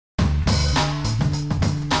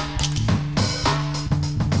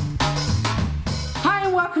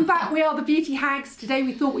we are the Beauty Hags. Today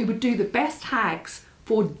we thought we would do the best hags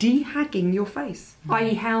for de-hagging your face,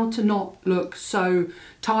 i.e. how to not look so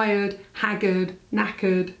tired, haggard,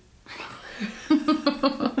 knackered.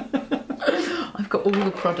 I've got all the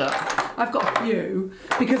product. I've got a few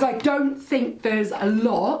because I don't think there's a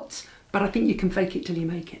lot, but I think you can fake it till you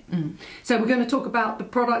make it. So we're going to talk about the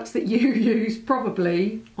products that you use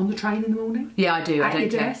probably on the train in the morning. Yeah, I do. At I don't your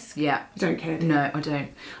care. desk. Yeah. You don't care, do you? No, I don't.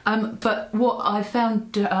 But what I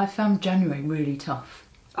found January really tough.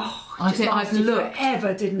 Oh, I think I've looked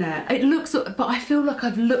forever, didn't it? It looks, but I feel like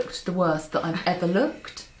I've looked the worst that I've ever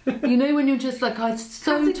looked. You know, when you're just like, I'm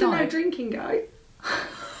so How did the no tired. drinking go?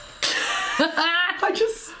 I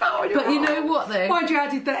just spat on your But you arm. know what though? Mind you, how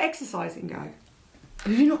did the exercising go?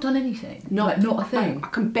 Have you not done anything? Like, not a thing? No, I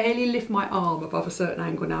can barely lift my arm above a certain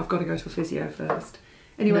angle now. I've got to go to a physio first.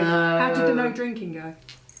 Anyway, No. how did the no drinking go?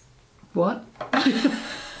 What?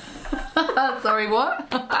 Sorry, what?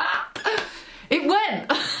 It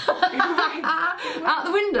went out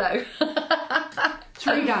the window.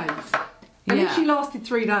 3 days. At least she lasted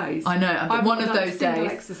 3 days. I know. But one of those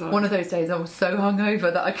days, I was so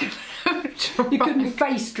hungover that I couldn't. You couldn't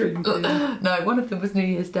face drink. No, one of them was New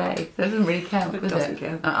Year's Day. That doesn't really count, does it? Doesn't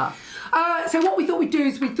count. So what we thought we'd do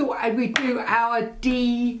is we thought we'd do our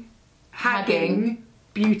de-hagging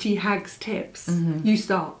beauty hags tips. You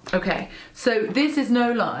start. Okay. So this is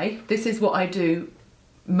no lie. This is what I do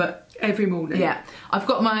Every morning. Yeah. I've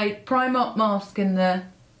got my Primark mask in the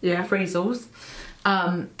freezers.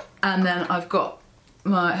 And then I've got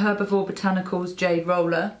my Herbivore Botanicals Jade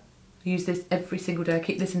Roller. I use this every single day. I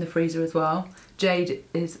keep this in the freezer as well. Jade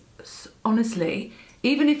is, honestly,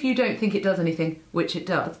 even if you don't think it does anything, which it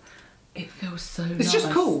does, it feels so nice. It's just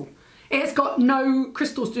cool. It's got no,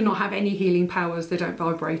 crystals do not have any healing powers. They don't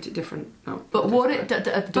vibrate at different, but what it does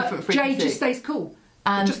at different frequencies. Jade just stays cool.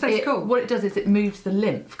 And it just stays cool. What it does is it moves the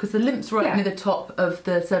lymph, because the lymph's right near the top of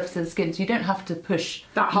the surface of the skin, so you don't have to push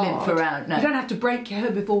that lymph around. No. You don't have to break your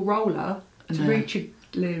Herbivore Roller to reach your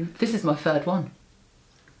lymph. This is my third one.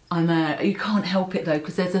 I know, you can't help it though,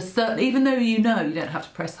 because there's a certain, even though you know you don't have to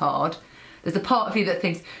press hard, there's a part of you that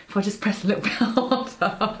thinks, if I just press a little bit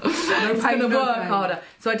harder, it's going to work harder.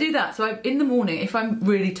 So I do that. So in the morning, if I'm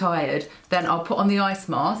really tired, then I'll put on the ice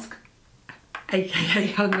mask.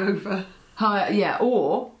 AKA hungover. Yeah,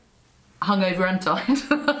 or hungover and tired.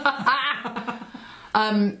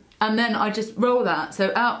 And then I just roll that.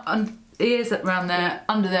 So out and ears around there,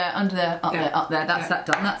 under there, under there, up there, up there. That's that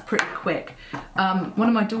done. That's pretty quick. One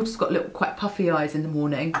of my daughters got little quite puffy eyes in the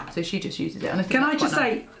morning, so she just uses it. And I think Can I just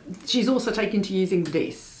say, she's also taken to using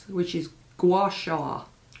this, which is gua sha.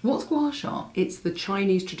 What's gua sha? It's the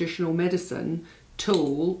Chinese traditional medicine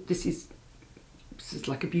tool. This is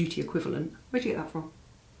like a beauty equivalent. Where'd you get that from?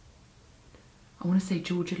 I want to say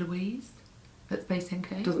Georgia Louise. That's Base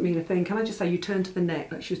NK. Doesn't mean a thing. Can I just say, you turn to the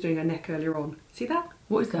neck like she was doing her neck earlier on. See that?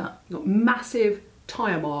 What is that? You've got massive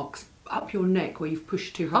tyre marks up your neck where you've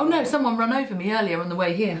pushed too hard. Oh no, someone ran over me earlier on the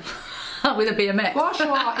way here with a BMX. Gua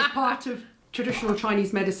sha is part of traditional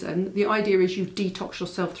Chinese medicine. The idea is you detox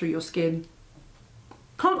yourself through your skin.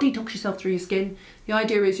 Can't detox yourself through your skin. The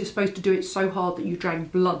idea is you're supposed to do it so hard that you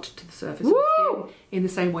drag blood to the surface of the skin in the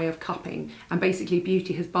same way of cupping. And basically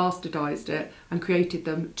beauty has bastardised it and created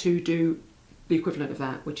them to do the equivalent of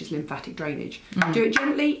that, which is lymphatic drainage. Do it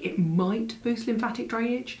gently, it might boost lymphatic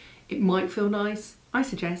drainage. It might feel nice. I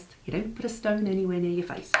suggest you don't put a stone anywhere near your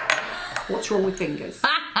face. What's wrong with fingers?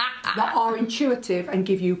 That are intuitive and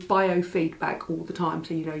give you biofeedback all the time,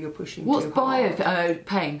 so you know you're pushing What's too hard.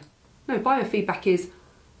 pain? No, biofeedback is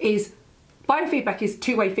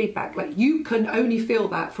two-way feedback. Like, you can only feel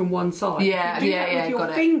that from one side. Yeah, If you do that with your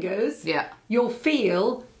fingers, you'll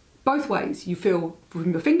feel both ways. You feel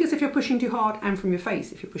from your fingers if you're pushing too hard, and from your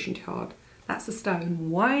face if you're pushing too hard. That's the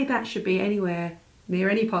stone. Why that should be anywhere near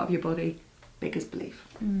any part of your body, big as belief.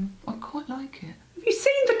 I quite like it. Have you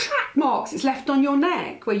seen the track marks it's left on your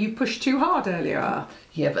neck where you pushed too hard earlier?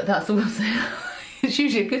 Yeah, but that's also it's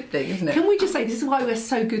usually a good thing, isn't it? Can we just say, this is why we're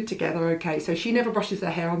so good together, okay? So she never brushes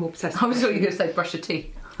her hair, I'm obsessed with I was thought you were going to say brush your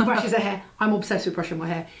teeth. brushes her hair, I'm obsessed with brushing my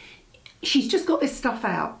hair. She's just got this stuff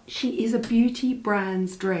out. She is a beauty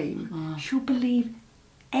brand's dream. She'll believe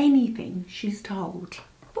anything she's told.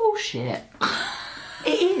 Bullshit.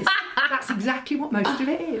 It is. That's exactly what most of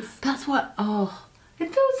it is. That's what, it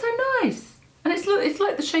feels so nice. And it's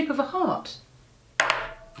like the shape of a heart.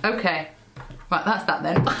 Okay. Right, that's that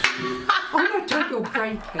then. Oh no, don't, you'll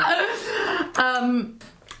break it.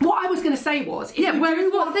 What I was going to say was,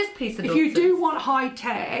 what's this piece of if you do want high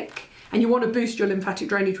tech and you want to boost your lymphatic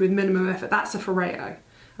drainage with minimum effort, that's a Foreo.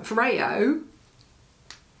 A Foreo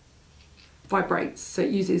vibrates, so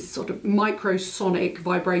it uses sort of microsonic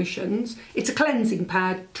vibrations. It's a cleansing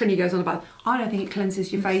pad. Trini goes on about, I don't think it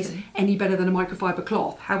cleanses your face any better than a microfiber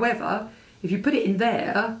cloth. However, if you put it in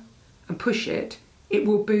there and push it, it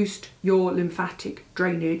will boost your lymphatic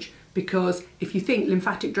drainage, because if you think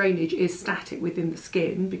lymphatic drainage is static within the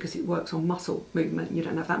skin because it works on muscle movement, and you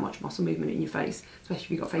don't have that much muscle movement in your face, especially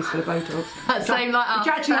if you've got a face full of Botox. That same like us.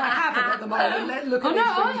 Which actually I haven't at the moment. Look at these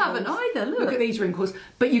wrinkles. I haven't either. Look at these wrinkles.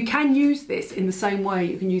 But you can use this in the same way.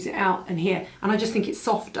 You can use it out and here, and I just think it's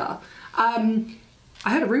softer. I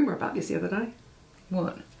heard a rumour about this the other day.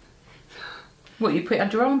 What? What, you put it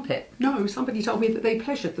under your armpit? No, somebody told me that they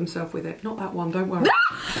pleasured themselves with it. Not that one, don't worry.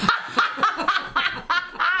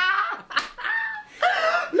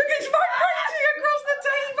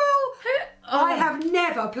 I have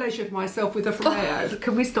never pleasured myself with a Ferrero.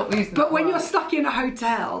 Can we stop using that? But when you're stuck in a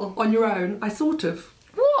hotel on your own, I sort of.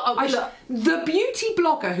 What? The beauty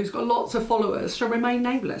blogger who's got lots of followers shall remain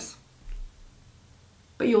nameless.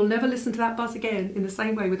 But you'll never listen to that buzz again in the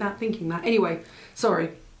same way without thinking that. Anyway,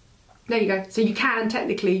 sorry. There you go. So you can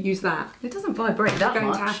technically use that. It doesn't vibrate that much.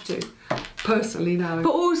 You're going to have to. Personally, no.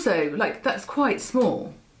 But also, like, that's quite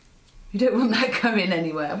small. You don't want that going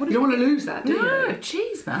anywhere. You don't want to lose that, do you? No,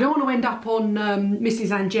 jeez, man. You don't want to end up on Mrs.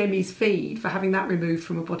 Angemi's feed for having that removed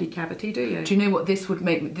from a body cavity, do you? Do you know what this would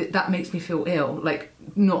make me... That makes me feel ill. Like,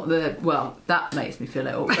 not the... Well, that makes me feel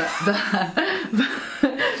ill, but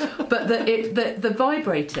the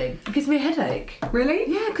vibrating. It gives me a headache.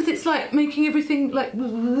 Really? Yeah, because it's like making everything like...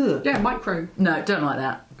 Yeah, micro. No, don't like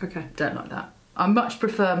that. Okay. Don't like that. I much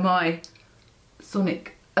prefer my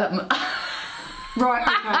sonic... Right,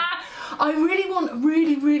 okay. I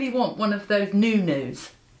really want one of those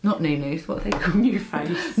new-news. Not new-news, what are they called? New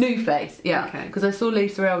Face. New Face, yeah. Okay. Because I saw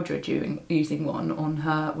Lisa Eldridge using one on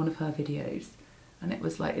one of her videos, and it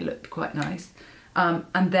was like, it looked quite nice.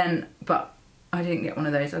 And then, but I didn't get one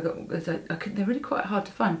of those. They're really quite hard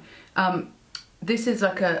to find. This is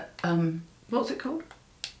like a... What's it called?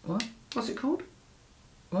 What? What's it called?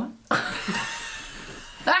 What?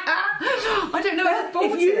 I don't know where I bought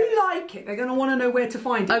it. If you like it, they're going to want to know where to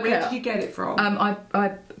find it. Okay. Where did you get it from? I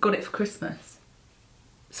got it for Christmas.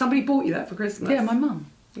 Somebody bought you that for Christmas? Yeah, my mum.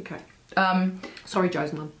 Okay. Sorry,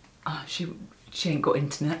 Joe's mum. Oh, she ain't got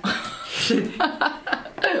internet.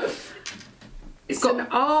 It's an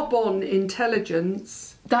Arbonne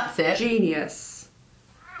Intelligence. That's it. Genius.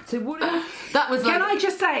 So what? That was. Can I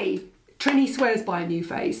just say, Trini swears by a New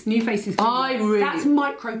Face. New Face is. That's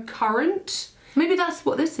microcurrent. Maybe that's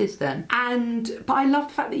what this is then. But I love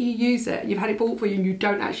the fact that you use it. You've had it bought for you and you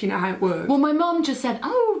don't actually know how it works. Well, my mum just said,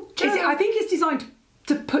 "Oh, I think it's designed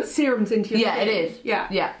to put serums into your skin. Yeah, it is. Yeah.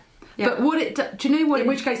 Yeah. But what it do you know what? In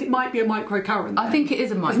which case, it might be a microcurrent. I think it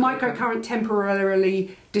is a microcurrent. Because microcurrent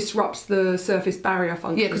temporarily disrupts the surface barrier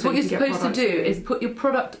function. Yeah, because what you're supposed to do is put your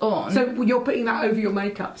product on. So you're putting that over your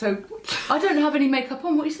makeup. So I don't have any makeup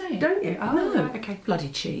on. What are you saying? Don't you? Oh, no. Right, okay. Bloody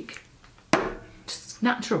cheek. Just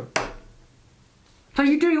natural. So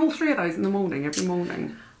you're doing all three of those in the morning, every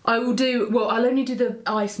morning? I will do. Well, I'll only do the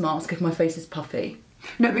ice mask if my face is puffy.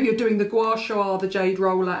 No, but you're doing the gua sha, the jade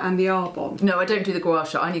roller, and the Arbonne. No, I don't do the gua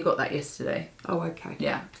sha. I only got that yesterday. Oh, okay.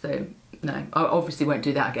 Yeah, so no, I obviously won't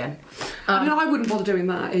do that again. I mean, I wouldn't bother doing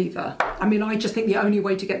that either. I mean, I just think the only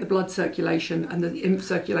way to get the blood circulation and the lymph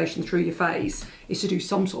circulation through your face is to do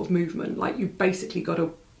some sort of movement. Like, you've basically got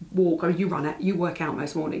to walk, or you run out, you work out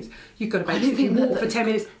most mornings. You've got to basically walk for 10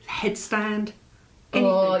 minutes, headstand. Anything.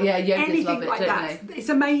 Oh yeah, yogas love it, like don't they? It's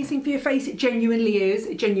amazing for your face. It genuinely is.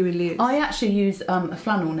 It genuinely is. I actually use a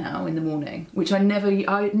flannel now in the morning, which I never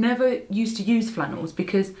used to use flannels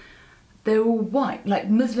because they're all white, like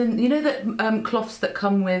muslin. You know that cloths that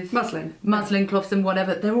come with muslin cloths and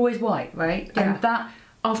whatever. They're always white, right? Yeah. And that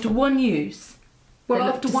after one use. Well,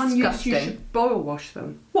 after one use, you should boil wash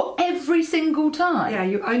them. What, every single time? Yeah,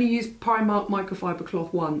 you only use Primark microfiber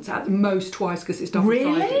cloth once, at the most twice, because it's double-sided.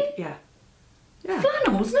 Really? Yeah. Yeah.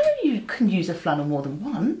 Flannels? No, you can use a flannel more than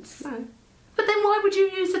once. No. But then why would you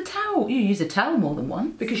use a towel? You use a towel more than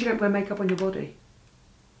once. Because you don't wear makeup on your body.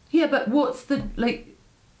 Yeah, but what's the, like...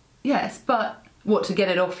 Yes, but... What, to get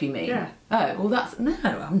it off, you mean? Yeah. Oh, well that's... No,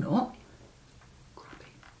 I'm not.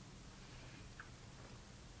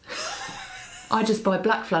 I just buy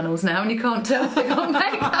black flannels now and you can't tell if they got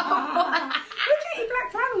makeup on. Where do you get your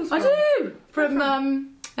black flannels from? I do! From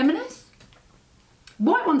M&S.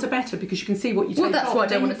 White ones are better because you can see what you take off. Well, that's why I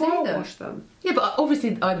don't want to see them. Wash them. Yeah, but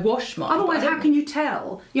obviously I wash mine. Otherwise, how can you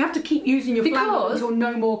tell? You have to keep using your flannel until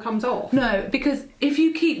no more comes off. No, because if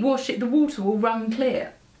you keep washing, the water will run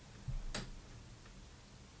clear.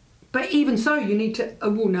 But even so, you need to... Oh,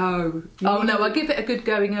 no. Oh, no, I give it a good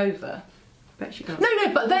going over. Bet she does.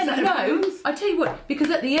 No, but then no. I tell you what,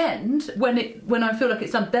 because at the end, when I feel like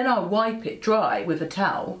it's done, then I'll wipe it dry with a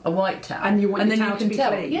towel, a white towel, and you want your towel you can to be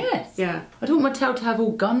tell. clean. Yes. Yeah. I don't want my towel to have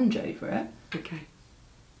all gunge over it. Okay.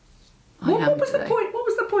 What was the point? What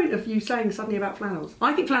was the point of you saying suddenly about flannels?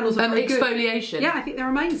 I think flannels are very good. Exfoliation. Yeah, I think they're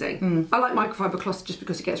amazing. I like microfiber cloths just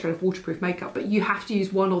because it gets rid of waterproof makeup, but you have to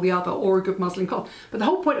use one or the other, or a good muslin cloth. But the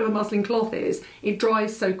whole point of a muslin cloth is it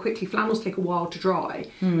dries so quickly. Flannels take a while to dry,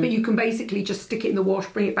 but you can basically just stick it in the wash,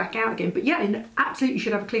 bring it back out again. But yeah, absolutely, you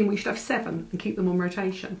should have a clean. We should have 7 and keep them on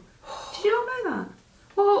rotation. Did you not know that?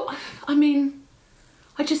 Well, I mean,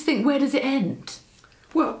 I just think, where does it end?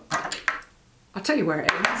 Well, I'll tell you where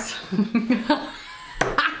it ends.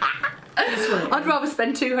 I'd rather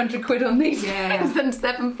spend 200 quid on these things than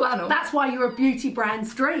 7 flannels. That's why you're a beauty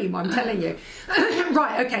brand's dream, I'm telling you.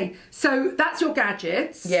 Right, okay, so that's your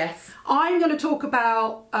gadgets. Yes. I'm going to talk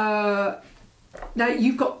about... no,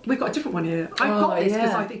 we've got a different one here. I've got this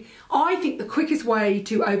because I think the quickest way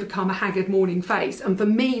to overcome a haggard morning face, and for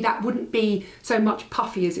me that wouldn't be so much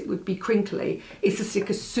puffy as it would be crinkly, is to stick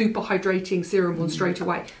a super hydrating serum on straight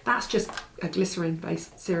away. That's just a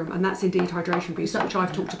glycerin-based serum, and that's Indeed Hydration Boost, which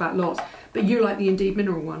I've talked about lots. But you like the Indeed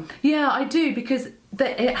Mineral one. Yeah, I do, because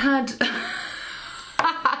it had...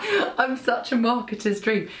 I'm such a marketer's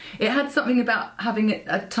dream. It had something about having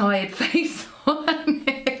a tired face on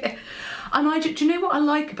it. And do you know what I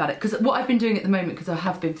like about it? Because what I've been doing at the moment, because I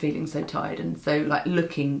have been feeling so tired and so like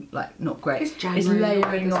looking like not great, is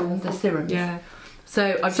layering on the serums. Yeah.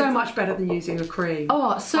 So much better than using a cream.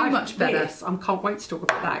 Oh, so much better. I can't wait to talk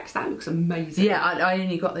about that because that looks amazing. Yeah, I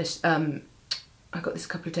only got this. I got this a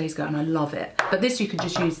couple of days ago and I love it. But this you can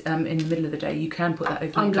just use in the middle of the day. You can put that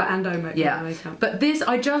over under and over makeup. But this,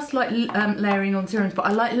 I just like layering on serums, but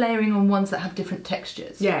I like layering on ones that have different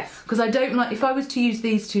textures. Yes. Because I don't like, if I was to use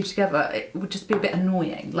these two together, it would just be a bit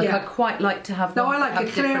annoying. Like I quite like to have. No, I like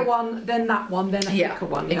a clear one, then that one, then a thicker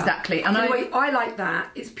one. Yeah. Exactly. And anyway, I like that.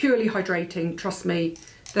 It's purely hydrating. Trust me.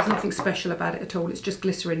 There's nothing special about it at all. It's just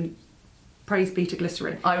glycerin. Praise be to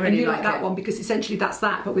glycerin. I really and you like that one because essentially that's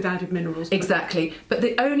that, but with added minerals. Exactly. But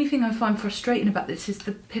the only thing I find frustrating about this is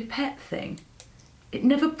the pipette thing. It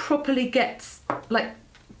never properly gets like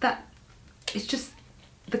that. It's just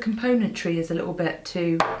the componentry is a little bit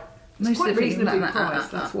too. It's quite reasonably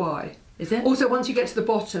priced. That's why. Is it? Also, once you get to the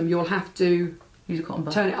bottom, you'll have to use a cotton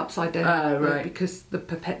bud. Turn it upside down. Oh, right. Because the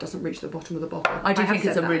pipette doesn't reach the bottom of the bottle. I do think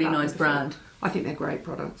it's a really nice brand. I think they're great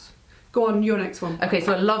products. Go on, your next one. Okay,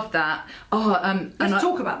 so I love that. Oh, let's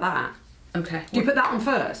talk about that. Okay. Do you put that on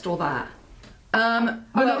first or that? Well,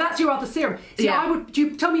 no, that's your other serum. See, do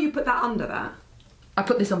you tell me you put that under that? I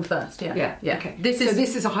put this on first, yeah. Okay. This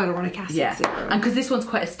is a hyaluronic acid serum. And because this one's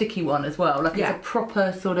quite a sticky one as well. Like it's a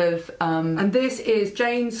proper sort of... And this is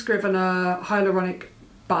Jane Scrivener Hyaluronic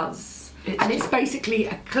Buzz. It's basically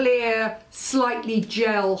a clear, slightly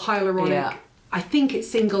gel hyaluronic. Yeah. I think it's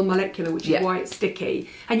single molecular, which is why it's sticky.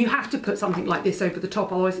 And you have to put something like this over the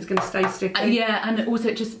top, otherwise it's going to stay sticky. Yeah, and also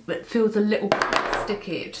it feels a little bit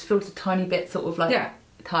sticky. It just feels a tiny bit sort of like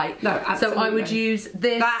tight. No, absolutely. So I would use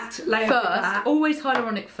this first. Always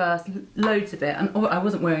hyaluronic first, loads of it. And I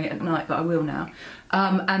wasn't wearing it at night, but I will now.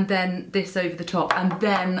 And then this over the top. And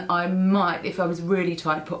then I might, if I was really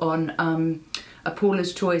tired, put on a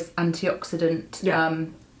Paula's Choice antioxidant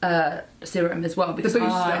serum as well, because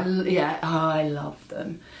I love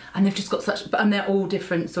them, and they've just got and they're all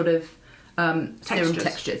different sort of serum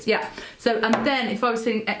textures. Yeah. So and then if I was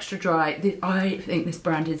feeling extra dry, I think this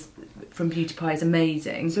brand is from Beauty Pie is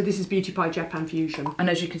amazing. So this is Beauty Pie Japan Fusion, and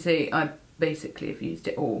as you can see, I basically have used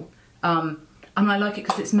it all, and I like it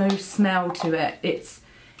because it's no smell to it.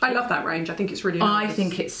 I love that range. I think it's really nice. I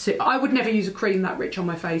think it's... I would never use a cream that rich on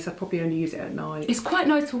my face. I'd probably only use it at night. It's quite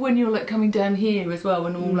nice for when you're like coming down here as well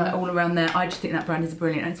and all around there. I just think that brand is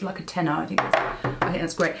brilliant. And it's like a tenner. I think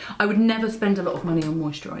that's great. I would never spend a lot of money on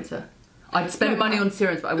moisturiser. I'd spend money on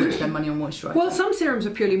serums, but I wouldn't spend money on moisturiser. Well, some serums are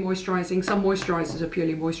purely moisturising. Some moisturisers are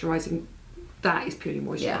purely moisturising. That is purely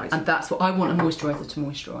moisturising. Yeah, and that's what I want, a moisturiser to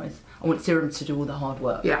moisturise. I want serums to do all the hard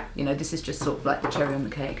work. Yeah. You know, this is just sort of like the cherry on the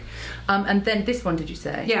cake. And then this one, did you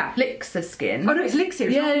say? Yeah. Licks the skin. Oh no, it's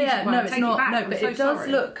Lixir. No, it's not. No, but it does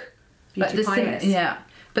look like the same. Yeah.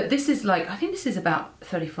 But this is like, I think this is about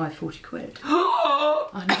 35, 40 quid.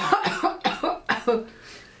 I know.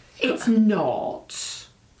 It's not.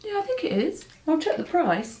 Yeah, I think it is. I'll check the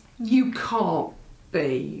price. You can't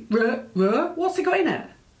be. What's it got in it?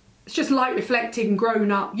 It's just light reflecting,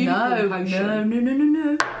 grown up unicorn potion.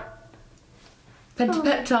 No.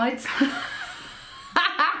 Pentapeptides.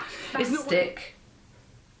 It's stick.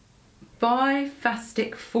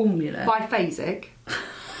 Biphasic formula. Biphasic.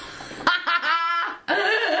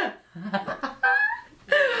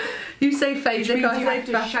 monophasic. You have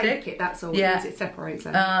to shake it, that's all. Yeah. It separates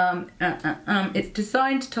it. It's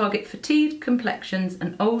designed to target fatigued complexions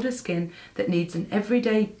and older skin that needs an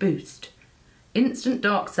everyday boost. Instant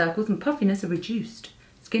dark circles and puffiness are reduced.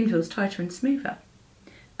 Skin feels tighter and smoother.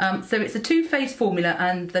 So it's a 2-phase formula,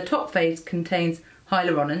 and the top phase contains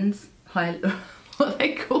hyaluronins. What are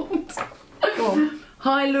they called?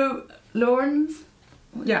 Hyalurons?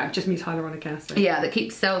 Yeah, it just means hyaluronic acid. Yeah, that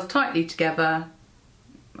keeps cells tightly together.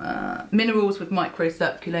 Minerals with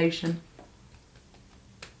microcirculation.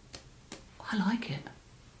 I like it.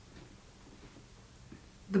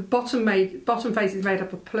 The bottom phase is made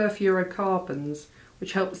up of perfluorocarbons,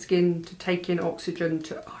 which help the skin to take in oxygen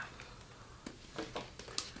to...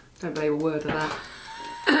 Don't believe a word of that.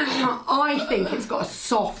 I think it's got a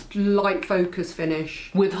soft, light focus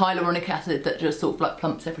finish. With hyaluronic acid that just sort of like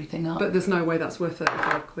plumps everything up. But there's no way that's worth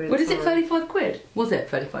 35 quid. What is it, 35 quid? Was it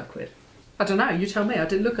 35 quid? I don't know, you tell me, I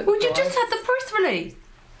didn't look at the Well, you price. just had the press release.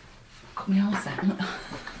 Got me arse out.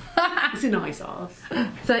 It's a nice arse.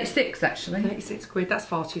 36 actually. 36 quid, that's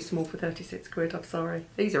far too small for 36 quid, I'm sorry.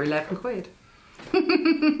 These are 11 quid.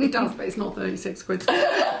 It does, but it's not 36 quid.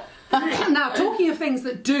 Now, talking of things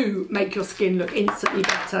that do make your skin look instantly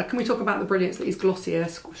better, can we talk about the brilliance that is Glossier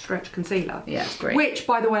Stretch Concealer? Yeah, it's great. Which,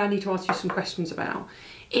 by the way, I need to ask you some questions about.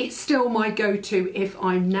 It's still my go-to if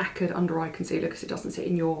I'm knackered under eye concealer because it doesn't sit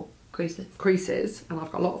in your creases, and I've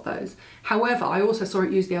got a lot of those. However, I also saw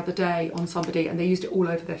it used the other day on somebody, and they used it all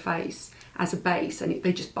over their face as a base, and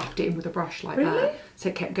they just buffed it in with a brush like that. So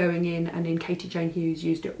it kept going in, and then Katie Jane Hughes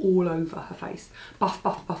used it all over her face. Buff,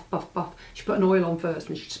 buff, buff, buff, buff. She put an oil on first,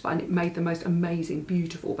 and and it made the most amazing,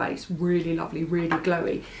 beautiful base. Really lovely, really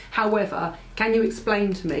glowy. However, can you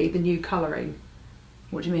explain to me the new colouring?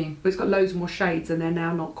 What do you mean? But it's got loads more shades, and they're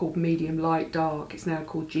now not called medium, light, dark. It's now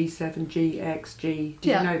called G7, GX, G.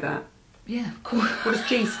 Did you know that? Yeah, of course. What does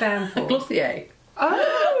G stand for? Glossier.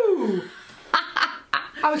 Oh!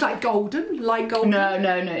 I was like golden, light golden. No,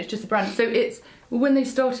 it's just a brand. So it's, when they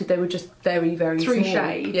started, they were just very, very small. 3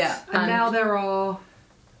 shades. Yeah. And now there are...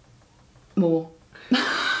 more.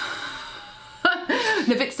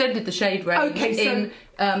 They've extended the shade range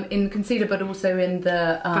in concealer, but also in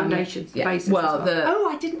the foundations, yeah. bases. Well, oh,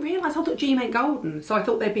 I didn't realise. I thought G meant golden, so I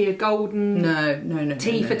thought there'd be a golden. No.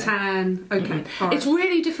 T for tan. Okay, right. It's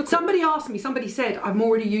really difficult. Somebody asked me. Somebody said, "I'm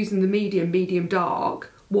already using the medium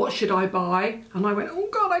dark. What should I buy?" And I went, "Oh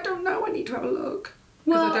God, I don't know. I need to have a look."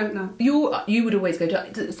 Well, I don't know. You would always go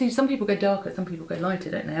dark. See, some people go darker, some people go lighter,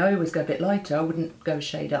 don't they? I always go a bit lighter. I wouldn't go a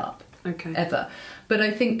shade up. Okay. Ever. But I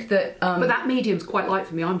think that... but that medium's quite light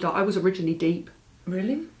for me. I'm dark. I was originally deep.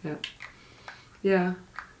 Really? Yeah. Yeah.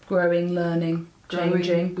 Growing, learning,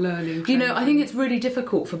 changing. You know, I think it's really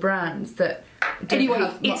difficult for brands that...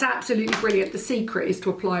 Anyway, it's absolutely brilliant. The secret is to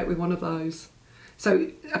apply it with one of those. So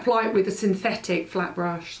apply it with a synthetic flat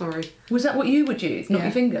brush, sorry. Was that what you would use, not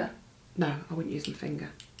your finger? No, I wouldn't use my finger.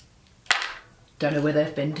 Don't know where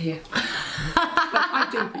they've been to you. I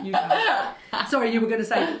do, but you don't. Sorry, you were going to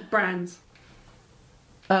say brands.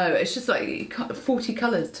 Oh, it's just like 40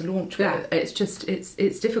 colours to launch with. It's just,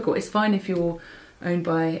 it's difficult. It's fine if you're owned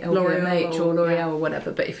by LVMH or L'Oreal or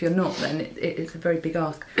whatever, but if you're not, then it's a very big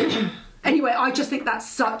ask. Anyway, I just think that's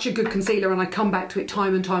such a good concealer, and I come back to it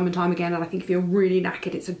time and time and time again, and I think if you're really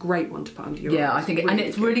knackered, it's a great one to put under your eyes. Yeah, I think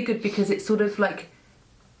it's really good because it's sort of like...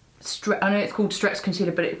 I know it's called stretch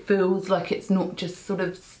concealer, but it feels like it's not just sort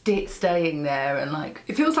of staying there and like...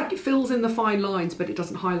 It feels like it fills in the fine lines, but it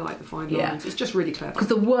doesn't highlight the fine lines. It's just really clever. Because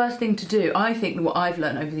the worst thing to do, I think what I've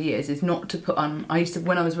learned over the years is not to put on... I used to,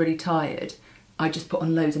 when I was really tired, I just put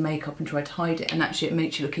on loads of makeup and tried to hide it, and actually it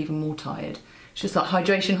makes you look even more tired. It's just like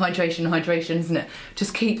hydration, hydration, hydration, isn't it?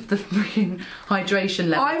 Just keep the freaking hydration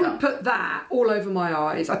levels I would put that all over my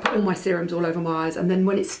eyes. I put all my serums all over my eyes, and then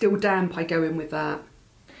when it's still damp, I go in with that.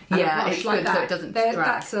 Yeah, it's like good that. So it doesn't drag.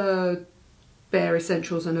 That's a Bare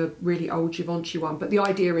Essentials and a really old Givenchy one. But the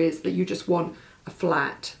idea is that you just want a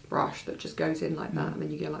flat brush that just goes in like that, and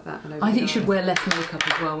then you go like that. And over I think you should wear less makeup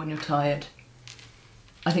as well when you're tired.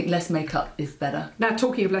 I think less makeup is better. Now,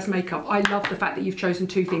 talking of less makeup, I love the fact that you've chosen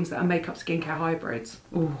 2 things that are makeup skincare hybrids.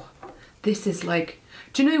 Oh, this is like...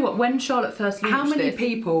 Do you know what? When Charlotte first launched How many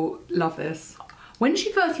people love this? When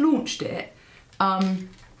she first launched it,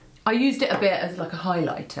 I used it a bit as like a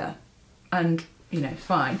highlighter, and you know,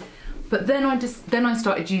 fine. But then I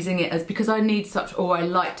started using it as, because I need such, or I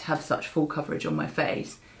like to have such full coverage on my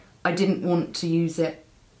face. I didn't want to use it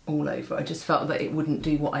all over. I just felt that it wouldn't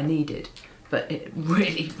do what I needed. But it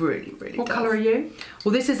really does. What colour are you?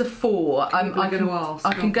 Well, this is a 4. I'm going to ask.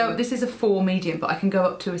 I can go. This is a 4 medium, but I can go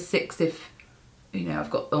up to a 6 if you know, I've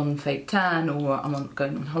got on fake tan, or I'm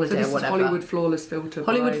going on holiday, so or whatever. Hollywood Flawless Filter.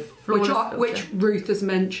 Hollywood Flawless Filter. Which Ruth has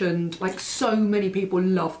mentioned. Like, so many people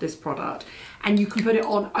love this product. And you can put it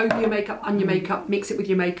on over your makeup, on your makeup, mix it with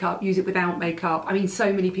your makeup, use it without makeup. I mean,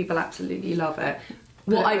 so many people absolutely love it.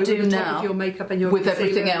 What I do now of your makeup and your with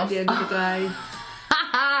everything else at the end of the day.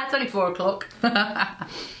 It's only 4 o'clock.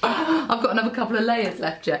 I've got another couple of layers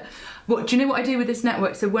left yet. What do you know what I do with this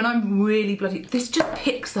network? So when I'm really bloody, this just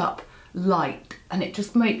picks up light and it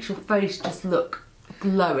just makes your face just look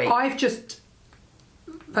glowing. I've just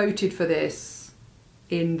voted for this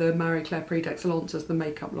in the Marie Claire Prix d'Excellence as the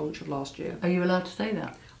makeup launch of last year. Are you allowed to say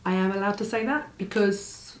that? I am allowed to say that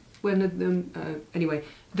because one of them, anyway,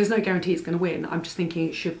 there's no guarantee it's going to win. I'm just thinking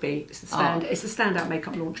it should be. It's the standout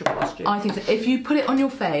makeup launch of last year. I think so. If you put it on your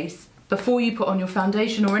face before you put on your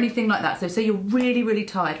foundation or anything like that, so say you're really, really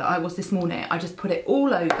tired, like I was this morning, I just put it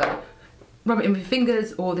all over, rub it in with your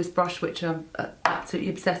fingers or this brush, which I'm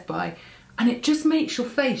absolutely obsessed by, and it just makes your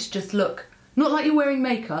face just look, not like you're wearing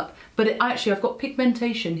makeup, but actually I've got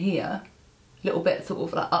pigmentation here, little bit sort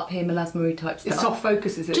of like up here, melasma type stuff. It soft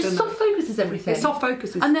focuses it, just soft focuses everything. It soft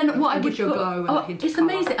focuses. And then what I would put, glow and a hint it's of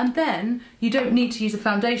colour. amazing. And then you don't need to use a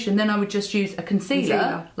foundation. Then I would just use a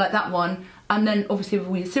concealer like that one, and then obviously with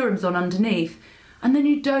all your serums on underneath. And then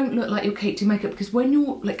you don't look like you're caked in makeup, because when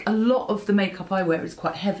you're like, a lot of the makeup I wear is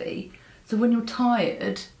quite heavy, so when you're tired,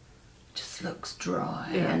 it just looks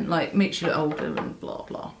dry and like makes you look older and blah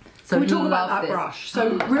blah. So can we talk about that brush?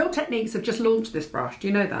 So Real Techniques have just launched this brush. Do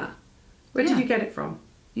you know that? Where did you get it from?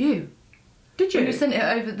 You. Did you? When you sent it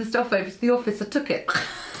over, the stuff over to the office, I took it.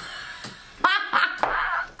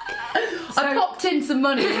 I popped in some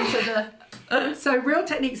money into the... So Real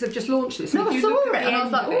Techniques have just launched this. No, I saw it and I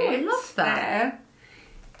was like, oh, I love that.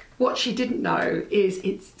 What she didn't know is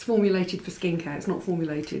it's formulated for skincare. It's not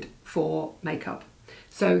formulated for makeup.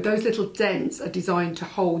 So those little dents are designed to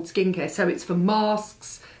hold skincare. So it's for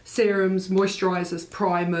masks, serums, moisturisers,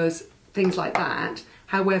 primers, things like that.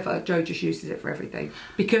 However, Jo just uses it for everything.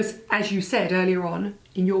 Because, as you said earlier on,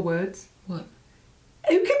 in your words... What?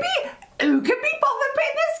 Who can be bothered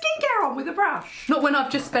putting their skincare on with a brush? Not when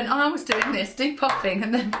I've just spent hours doing this, depuffing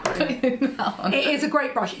and then putting that on. It is a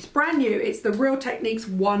great brush. It's brand new. It's the Real Techniques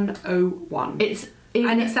 101. And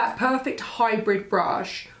it's that perfect hybrid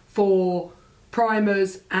brush for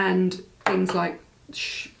primers and things like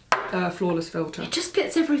Flawless Filter. It just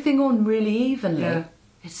gets everything on really evenly. Yeah.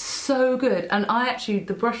 It's so good. And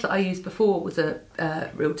the brush that I used before was a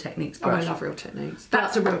Real Techniques brush. Oh, I love Real Techniques.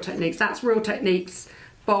 That's a Real Techniques. That's Real Techniques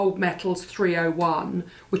Bold Metals 301,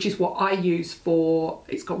 which is what I use for,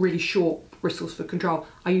 it's got really short bristles for control.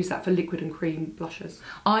 I use that for liquid and cream blushes.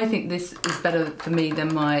 I think this is better for me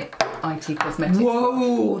than my IT Cosmetics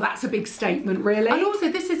Whoa, brush. that's a big statement, really. And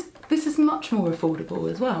also this is much more affordable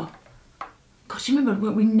as well. Gosh, you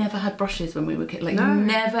remember we never had brushes when we were kids? Like, no.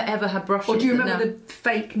 Never ever had brushes. Or do you remember the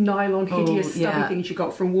fake nylon, hideous, stubby things you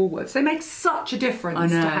got from Woolworths? They make such a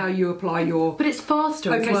difference to how you apply your... But it's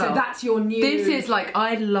faster as well. Okay, so that's your new... This is like,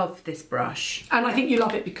 I love this brush. And I think you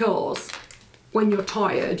love it because when you're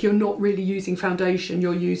tired, you're not really using foundation,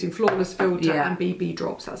 you're using Flawless Filter and BB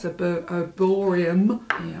drops. That's a Herborium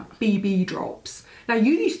BB drops. Now,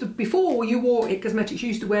 you used to, before you wore IT Cosmetics, you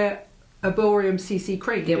used to wear Herborium CC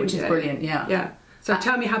cream. Yeah, which is brilliant, yeah. So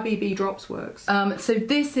tell me how BB drops works. So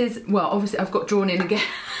this is, well, obviously I've got drawn in again.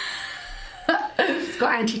 It's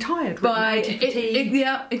got anti-tired, anti-fatigue.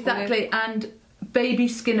 Yeah, exactly. And baby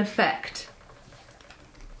skin effect.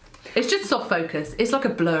 It's just soft focus. It's like a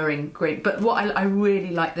blurring green. But what I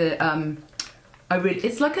really like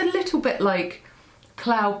it's like a little bit like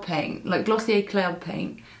cloud paint, like Glossier cloud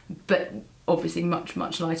paint, but obviously much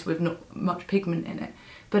lighter with not much pigment in it.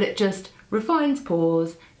 But it just refines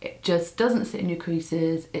pores, it just doesn't sit in your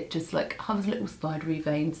creases, it just like has little spidery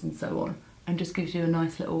veins and so on, and just gives you a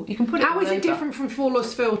nice little, you can put it How is it different from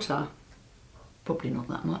Flawless Filter? Probably not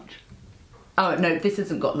that much. Oh no, this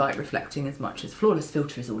hasn't got light reflecting as much as Flawless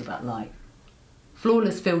Filter is all about light.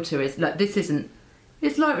 Flawless Filter is like, this isn't,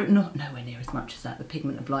 it's light, not nowhere near as much as that, the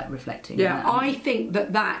pigment of light reflecting. Yeah, I think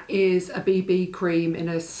that is a BB cream in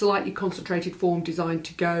a slightly concentrated form designed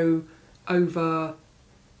to go over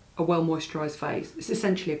a well moisturised face. It's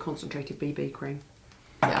essentially a concentrated BB cream.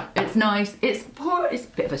 Yeah, it's nice. It's a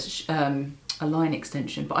bit of a line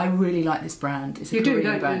extension, but I really like this brand. It's a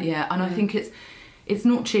Korean brand, yeah, and I think it's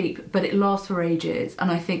not cheap, but it lasts for ages.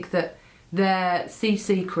 And I think that their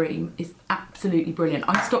CC cream is absolutely brilliant.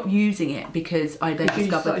 I stopped using it because I then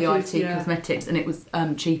discovered the IT Cosmetics, and it was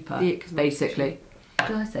cheaper, basically.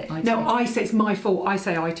 Did I say IT? No, I say it's my fault. I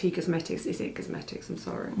say IT Cosmetics. It's IT Cosmetics. I'm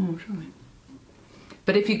sorry. Oh, sorry.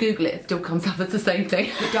 But if you Google it, it still comes up as the same thing.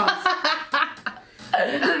 It does.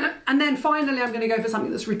 And then finally, I'm going to go for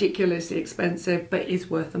something that's ridiculously expensive, but is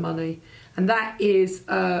worth the money. And that is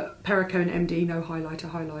Perricone MD No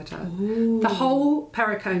Highlighter. Ooh. The whole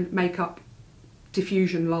Perricone makeup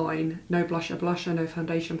diffusion line, no blusher, no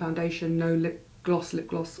foundation, no lip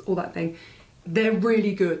gloss, all that thing. They're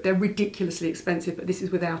really good. They're ridiculously expensive, but this is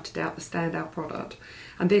without a doubt the standout product.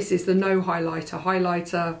 And this is the No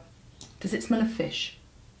Highlighter. Does it smell of fish?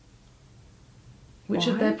 Which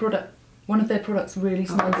Why? of their product? One of their products really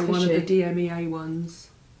smells fishy. One of the DMEA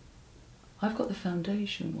ones. I've got the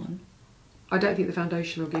foundation one. I don't think the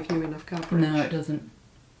foundation will give you enough coverage. No, it doesn't.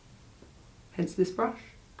 Hence this brush.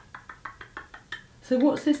 So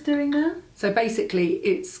what's this doing now? So basically,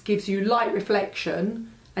 it gives you light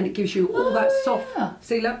reflection, and it gives you all that soft. Yeah.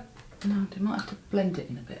 See, look. No, I might have to blend it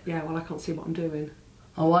in a bit. Yeah, well, I can't see what I'm doing.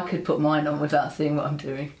 Oh, I could put mine on without seeing what I'm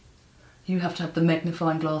doing. You have to have the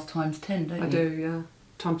magnifying glass times 10, don't you? I do, yeah.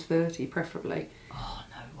 Times 30, preferably. Oh,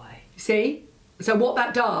 no way. See? So what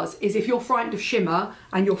that does is if you're frightened of shimmer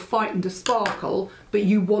and you're frightened of sparkle, but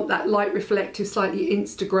you want that light reflective, slightly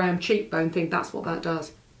Instagram cheekbone thing, that's what that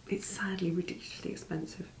does. It's sadly ridiculously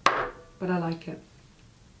expensive, but I like it.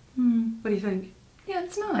 What do you think? Yeah,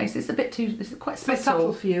 it's nice. It's a bit too, it's quite It's a bit subtle.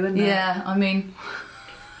 subtle for you, isn't it? Yeah, I mean...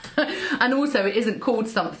 and also it isn't called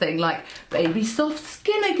something like baby soft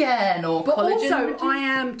skin again or But collagen. also, I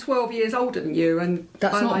am 12 years older than you, and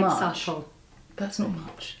That's I not like much. subtle. That's not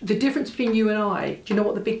much. The difference between you and I, do you know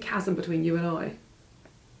what the big chasm between you and I?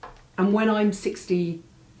 And when I'm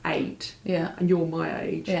 68 Yeah. and you're my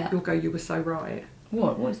age, Yeah. you'll go, you were so right.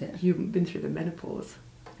 What is it? You haven't been through the menopause.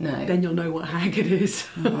 No. Then you'll know what hag it is.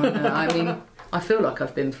 Oh, no. I mean, I feel like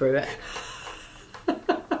I've been through it.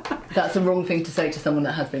 That's the wrong thing to say to someone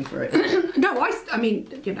that has been through it. No, I mean,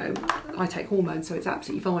 you know, I take hormones, so it's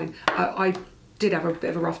absolutely fine. I did have a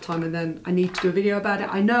bit of a rough time, and then I need to do a video about it.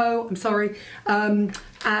 I know, I'm sorry. And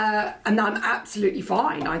I'm absolutely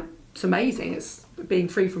fine. It's amazing. It's being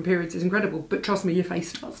free from periods is incredible. But trust me, your face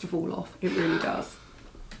starts to fall off. It really does.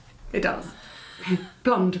 It does.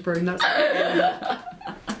 Plum to prune, that's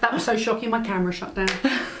that was so shocking, my camera shut down.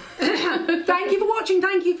 Thank you for watching,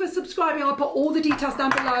 thank you for subscribing. I'll put all the details down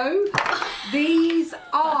below. These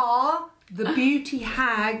are the Beauty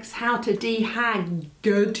Hags, how to de-hag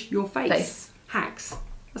your face. Hags.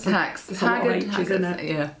 That's a lot of H's, isn't it?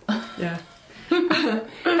 Yeah. Yeah.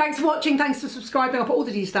 Thanks for watching, thanks for subscribing. I'll put all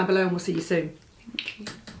the details down below and we'll see you soon. Thank you.